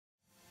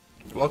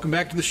Welcome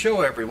back to the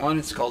show, everyone.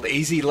 It's called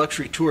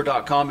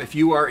AZLuxuryTour.com. If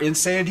you are in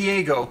San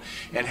Diego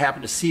and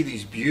happen to see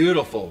these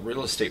beautiful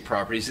real estate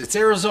properties, it's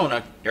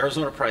Arizona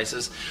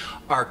prices.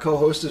 Our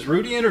co-host is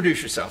Rudy.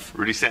 Introduce yourself.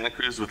 Rudy Santa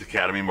Cruz with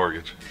Academy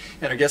Mortgage.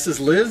 And our guest is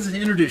Liz.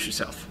 Introduce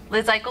yourself.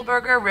 Liz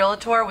Eichelberger,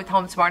 Realtor with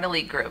HomeSmart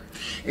Elite Group.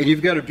 And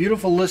you've got a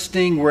beautiful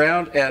listing. We're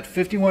out at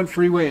 51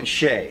 Freeway in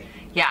Shea.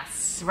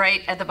 Yes,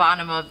 right at the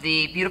bottom of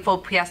the beautiful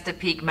Piesta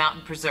Peak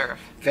Mountain Preserve.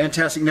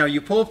 Fantastic. Now you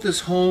pull up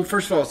this home.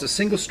 First of all, it's a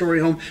single-story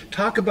home.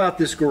 Talk about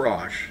this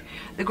garage.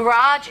 The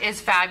garage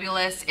is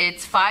fabulous.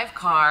 It's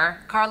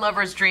 5-car, car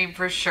lover's dream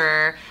for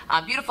sure.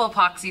 Beautiful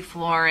epoxy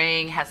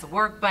flooring, has a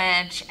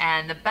workbench,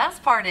 and the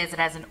best part is it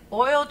has an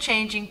oil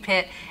changing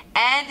pit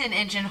and an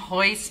engine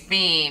hoist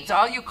beam. So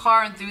all you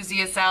car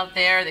enthusiasts out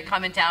there that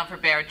come in town for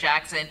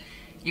Barrett-Jackson,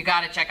 you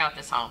got to check out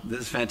this home. This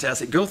is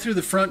fantastic. Go through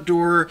the front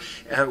door.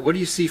 What do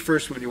you see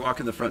first when you walk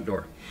in the front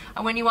door?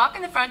 When you walk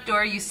in the front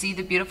door, you see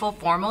the beautiful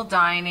formal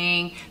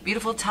dining,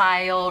 beautiful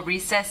tile,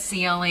 recessed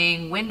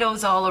ceiling,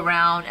 windows all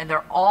around, and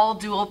they're all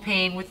dual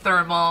pane with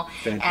thermal.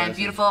 Fantastic. And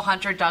beautiful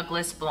Hunter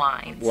Douglas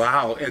blinds.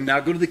 Wow. And now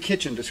go to the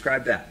kitchen.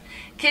 Describe that.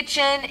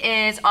 Kitchen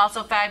is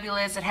also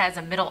fabulous. It has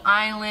a middle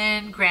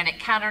island, granite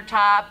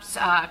countertops,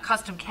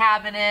 custom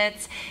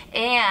cabinets,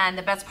 and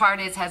the best part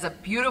is it has a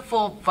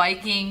beautiful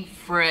Viking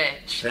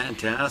fridge.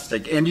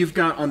 Fantastic. And you've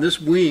got on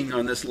this wing,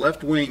 on this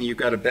left wing, you've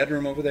got a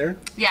bedroom over there?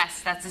 Yes,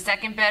 that's the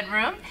second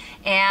bedroom,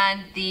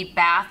 and the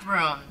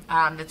bathroom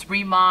that's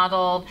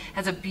remodeled,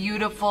 has a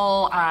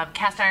beautiful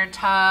cast iron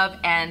tub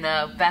and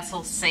the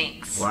vessel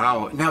sinks.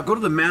 Wow. Now go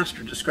to the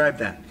master. Describe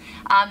that.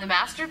 The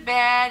master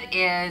bed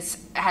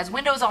has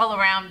windows all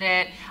around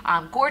it,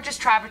 gorgeous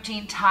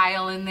travertine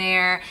tile in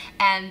there,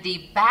 and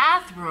the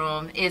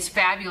bathroom is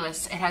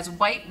fabulous. It has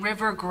White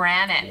River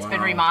granite. Wow. It's been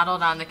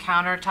remodeled on the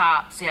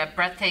countertops. Yeah,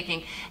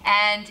 breathtaking.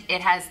 And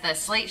it has the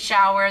slate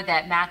shower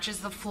that matches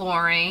the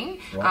flooring.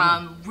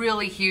 Wow.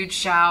 Really huge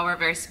shower,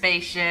 very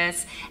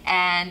spacious,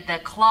 and the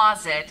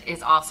closet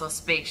is also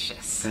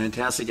spacious.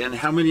 Fantastic. And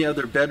how many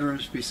other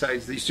bedrooms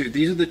besides these two?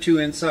 These are the two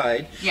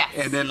inside. Yes.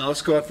 And then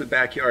let's go up the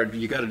backyard.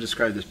 You got to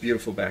describe this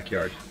beautiful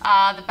backyard.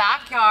 The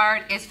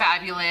backyard is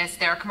fabulous.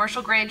 There are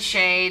commercial grade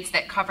shades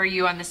that cover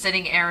you on the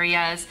sitting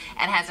areas,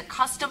 and has a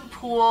custom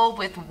pool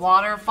with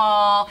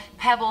waterfall,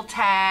 pebble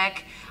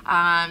tech,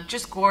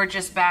 just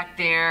gorgeous back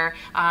there.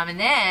 And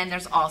then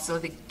there's also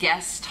the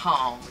guest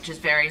home, which is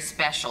very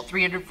special,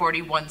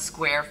 341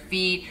 square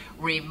feet,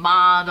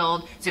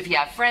 remodeled. So if you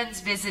have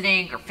friends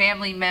visiting or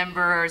family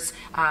members,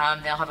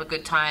 they'll have a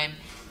good time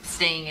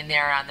staying in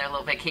there on their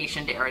little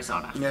vacation to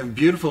Arizona. You have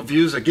beautiful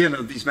views again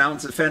of these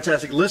mountains. It's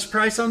fantastic. List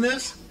price on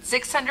this?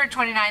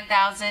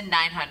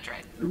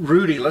 $629,900.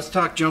 Rudy, let's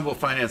talk jumbo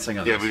financing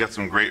on this. Yeah, we got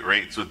some great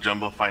rates with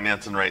jumbo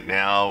financing right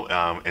now,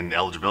 and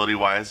eligibility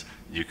wise,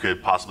 you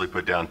could possibly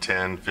put down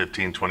 10,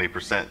 15,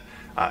 20%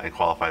 and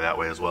qualify that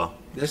way as well.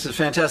 This is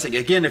fantastic.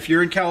 Again, if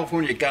you're in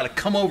California, you got to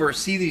come over,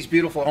 see these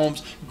beautiful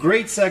homes.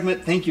 Great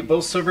segment. Thank you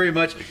both so very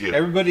much. Thank you.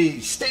 Everybody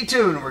stay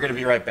tuned. We're going to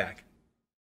be right back.